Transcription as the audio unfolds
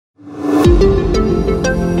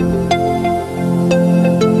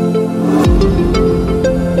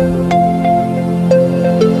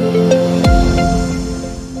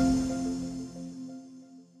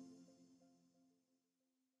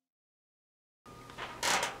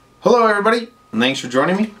Hello everybody, and thanks for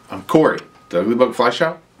joining me. I'm Corey, the Ugly Bug Fly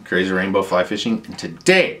Shop, Crazy Rainbow Fly Fishing, and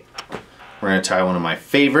today we're going to tie one of my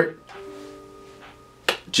favorite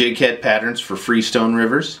jig head patterns for freestone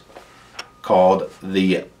rivers called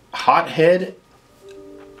the Hothead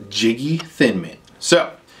Jiggy Thin Mint.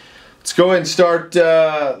 So let's go ahead and start.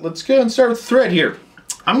 Let's go ahead and start with the thread here.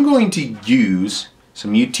 I'm going to use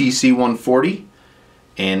some UTC 140,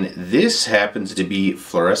 and this happens to be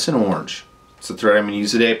fluorescent orange. It's the thread I'm going to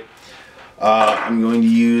use today. I'm going to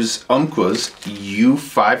use Umpqua's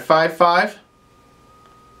U555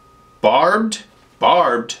 barbed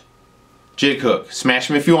jig hook. Smash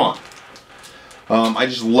them if you want. I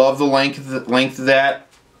just love the length of that.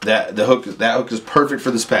 That hook is perfect for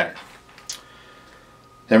this pattern.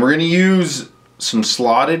 Then we're going to use some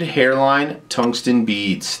slotted hairline tungsten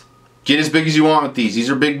beads. Get as big as you want with these. These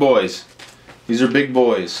are big boys. These are big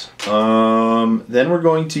boys. Then we're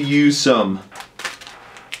going to use some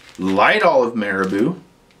light olive marabou,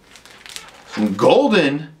 some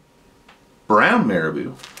golden brown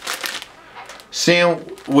marabou,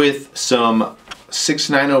 with some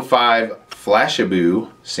 6905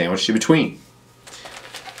 flashabou sandwiched in between.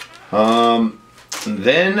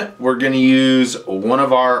 Then we're going to use one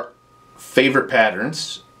of our favorite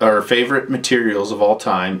patterns, our favorite materials of all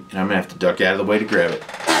time, and I'm going to have to duck out of the way to grab it.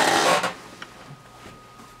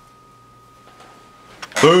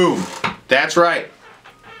 Boom! That's right.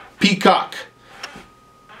 Peacock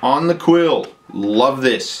on the quill. Love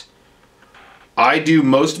this. I do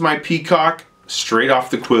most of my peacock straight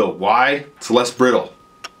off the quill. Why? It's less brittle.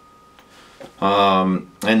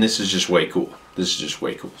 And this is just way cool. This is just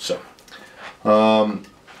way cool. So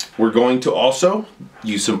we're going to also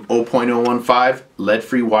use some 0.015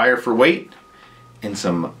 lead-free wire for weight and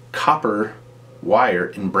some copper wire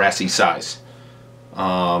in brassy size.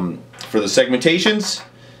 For the segmentations,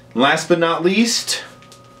 last but not least,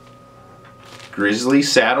 grizzly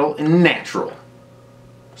saddle in natural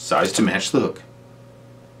size to match the hook.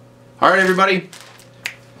 Alright everybody,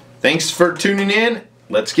 thanks for tuning in.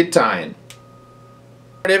 Let's get tying.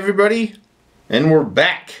 Alright everybody, and we're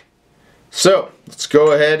back. So let's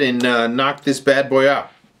go ahead and knock this bad boy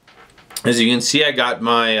out. As you can see, I got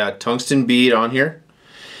my tungsten bead on here,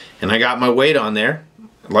 and I got my weight on there.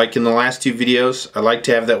 Like in the last two videos, I like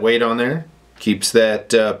to have that weight on there. Keeps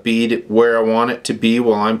that bead where I want it to be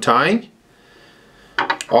while I'm tying.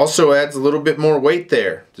 Also adds a little bit more weight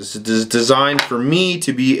there. This is designed for me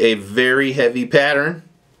to be a very heavy pattern,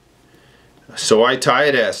 so I tie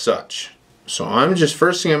it as such. So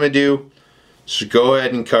first thing I'm going to do is go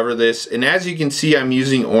ahead and cover this, and as you can see, I'm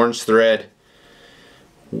using orange thread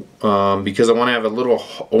because I want to have a little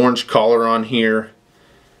orange collar on here,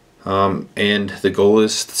 and the goal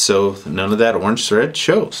is so none of that orange thread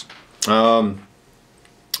shows on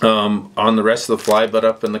the rest of the fly but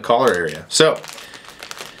up in the collar area. So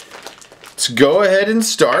let's go ahead and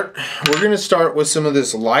start. We're going to start with some of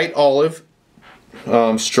this light olive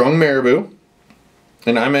strung marabou,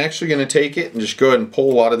 and I'm actually going to take it and just go ahead and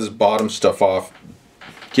pull a lot of this bottom stuff off,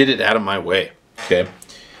 get it out of my way. Okay,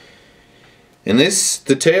 and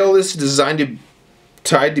the tail is designed to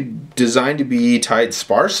be tied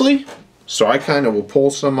sparsely, so I kind of will pull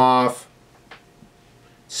some off,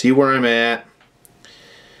 see where I'm at.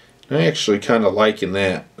 I actually kind of liking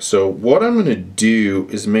that. So what I'm going to do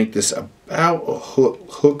is make this about a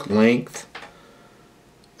hook length,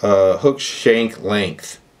 hook shank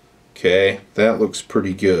length. Okay, that looks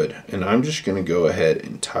pretty good. And I'm just going to go ahead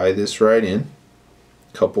and tie this right in.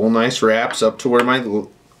 Couple nice wraps up to where my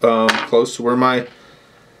close to where my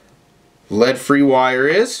lead-free wire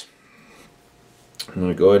is. I'm going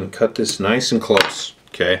to go ahead and cut this nice and close.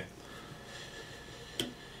 Okay.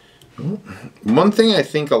 One thing I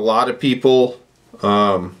think a lot of people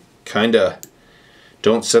kind of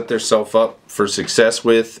don't set themselves up for success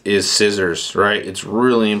with is scissors, right? It's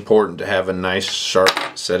really important to have a nice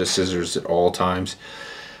sharp set of scissors at all times.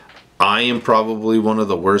 I am probably one of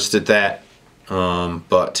the worst at that,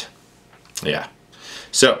 but yeah.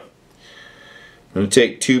 So I'm going to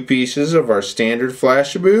take two pieces of our standard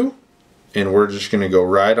flashabou, and we're just going to go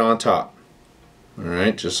right on top.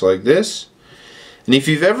 Alright, just like this. And if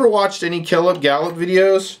you've ever watched any Caleb Gallup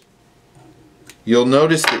videos, you'll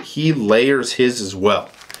notice that he layers his as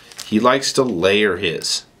well. He likes to layer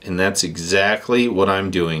his, and that's exactly what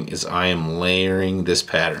I'm doing, is I am layering this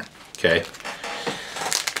pattern. Okay.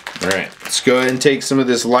 Alright, let's go ahead and take some of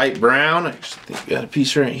this light brown. I actually think we got a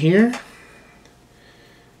piece right here.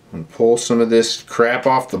 And pull some of this crap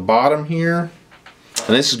off the bottom here.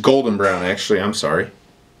 And this is golden brown, actually, I'm sorry.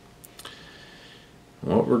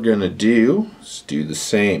 What we're going to do is do the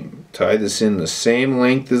same. Tie this in the same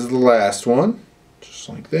length as the last one. just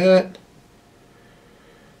like that.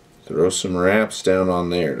 Throw some wraps down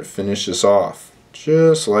on there to finish this off,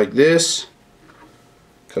 just like this.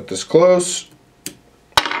 Cut this close,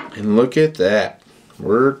 and look at that.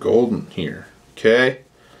 We're golden here, okay?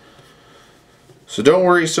 So don't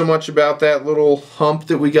worry so much about that little hump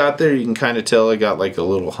that we got there. You can kind of tell I got like a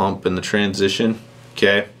little hump in the transition,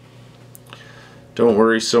 okay? Don't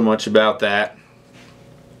worry so much about that.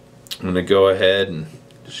 I'm going to go ahead and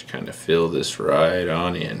just kind of fill this right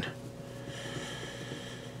on in.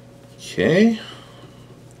 Okay,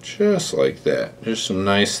 just like that. There's some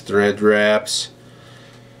nice thread wraps.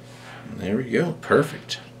 There we go,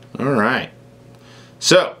 perfect. All right.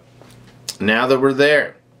 So, now that we're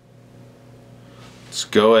there, let's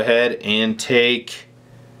go ahead and take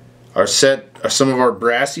our some of our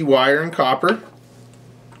brassy wire and copper.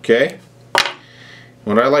 Okay.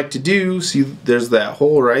 What I like to do, see there's that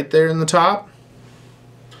hole right there in the top.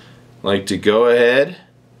 I like to go ahead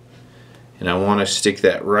and I want to stick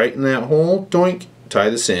that right in that hole. Doink. Tie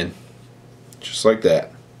this in. Just like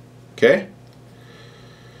that. Okay.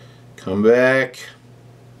 Come back.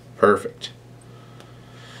 Perfect.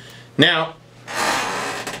 Now,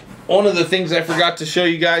 one of the things I forgot to show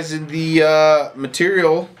you guys in the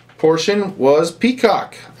material portion was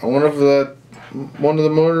peacock. One of the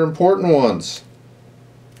more important ones.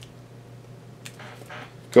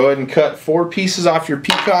 Go ahead and cut 4 pieces off your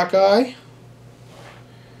peacock eye.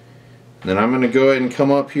 Then I'm going to go ahead and come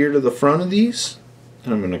up here to the front of these.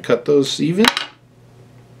 And I'm going to cut those even.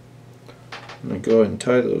 I'm going to go ahead and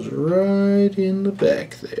tie those right in the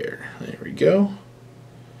back there. There we go.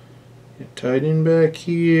 Get tied in back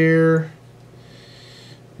here.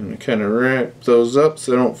 I'm going to kind of wrap those up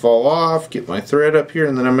so they don't fall off. Get my thread up here,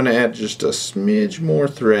 and then I'm going to add just a smidge more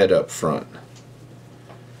thread up front.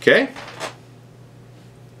 Okay?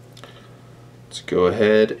 Let's go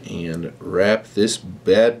ahead and wrap this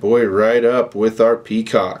bad boy right up with our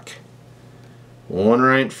peacock. One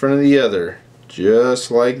right in front of the other,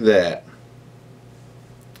 just like that.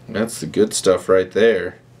 That's the good stuff right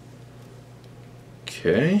there.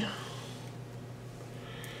 Okay.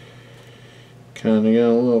 Kind of got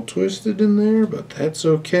a little twisted in there, but that's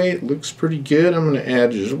okay. It looks pretty good. I'm going to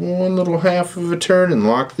add just one little half of a turn and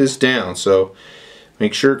lock this down. So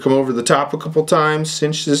make sure to come over the top a couple times,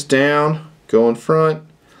 cinch this down. Go in front,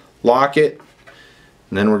 lock it,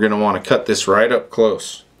 and then we're going to want to cut this right up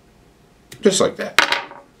close. Just like that.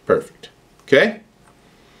 Perfect. Okay?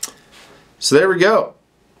 So there we go.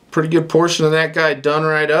 Pretty good portion of that guy done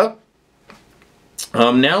right up.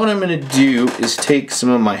 Now what I'm going to do is take some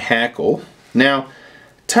of my hackle. Now,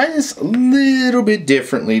 tie this a little bit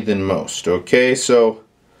differently than most, okay? So,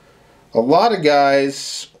 a lot of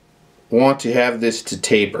guys want to have this to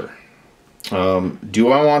taper.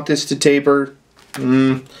 Do I want this to taper?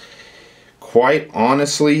 Quite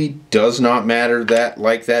honestly, does not matter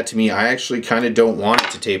like that to me. I actually kind of don't want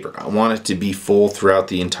it to taper. I want it to be full throughout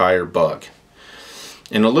the entire bug.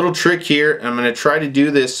 And a little trick here, I'm going to try to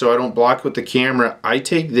do this so I don't block with the camera. I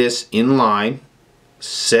take this in line,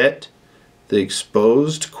 set the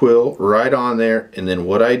exposed quill right on there, and then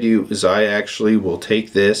what I do is I actually will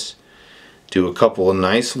take this, do a couple of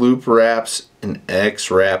nice loop wraps, and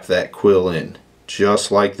X-wrap that quill in,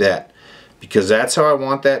 just like that, because that's how I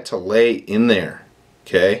want that to lay in there.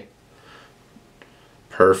 Okay,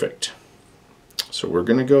 perfect. So we're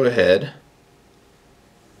going to go ahead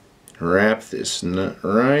and wrap this nut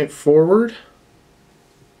right forward,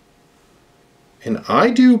 and I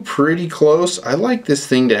do pretty close. I like this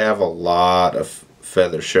thing to have a lot of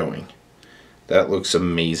feather showing. That looks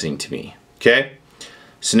amazing to me. Okay,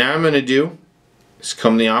 so now I'm going to do is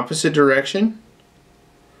come the opposite direction,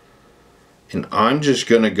 and I'm just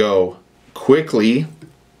going to go quickly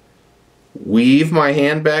weave my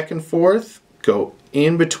hand back and forth, go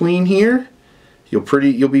in between here.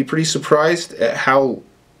 You'll be pretty surprised at how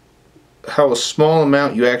a small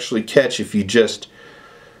amount you actually catch if you just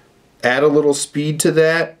add a little speed to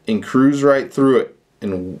that and cruise right through it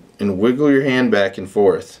and wiggle your hand back and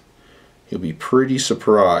forth. You'll be pretty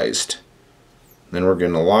surprised. Then we're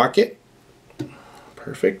going to lock it.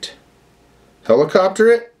 Perfect. Helicopter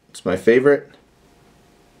it. It's my favorite.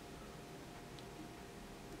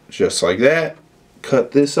 Just like that.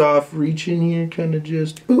 Cut this off, reach in here, kind of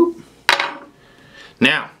just boop.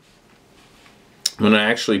 Now, I'm going to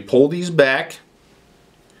actually pull these back,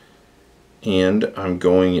 and I'm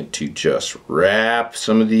going to just wrap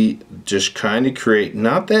some of the, just kind of create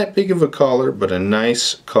not that big of a collar, but a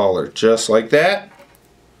nice collar, just like that.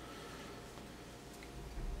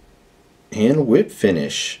 And whip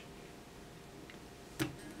finish.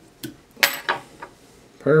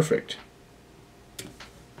 Perfect.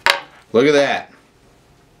 Look at that.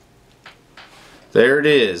 there it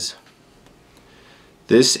is.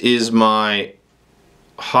 This is my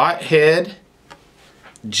hothead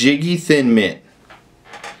jiggy thin mint.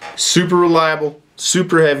 Super reliable,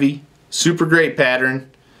 super heavy, super great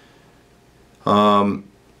pattern.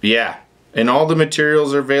 Yeah, and all the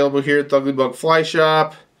materials are available here at the Ugly Bug Fly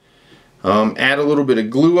Shop. Add a little bit of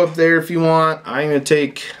glue up there if you want. I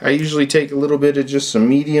usually take a little bit of just some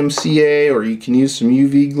medium CA, or you can use some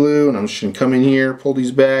UV glue, and I'm just going to come in here, pull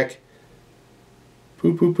these back.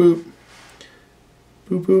 Poop, poop, poop.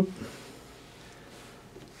 Boop, boop.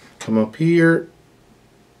 Come up here.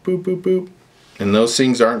 Boop, boop, boop. And those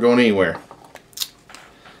things aren't going anywhere.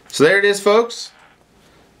 So there it is, folks.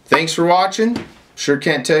 Thanks for watching. Sure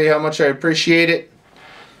can't tell you how much I appreciate it.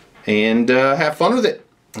 And have fun with it.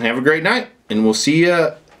 Have a great night. And we'll see you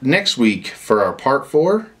next week for our part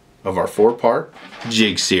 4 of our 4-part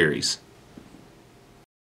jig series.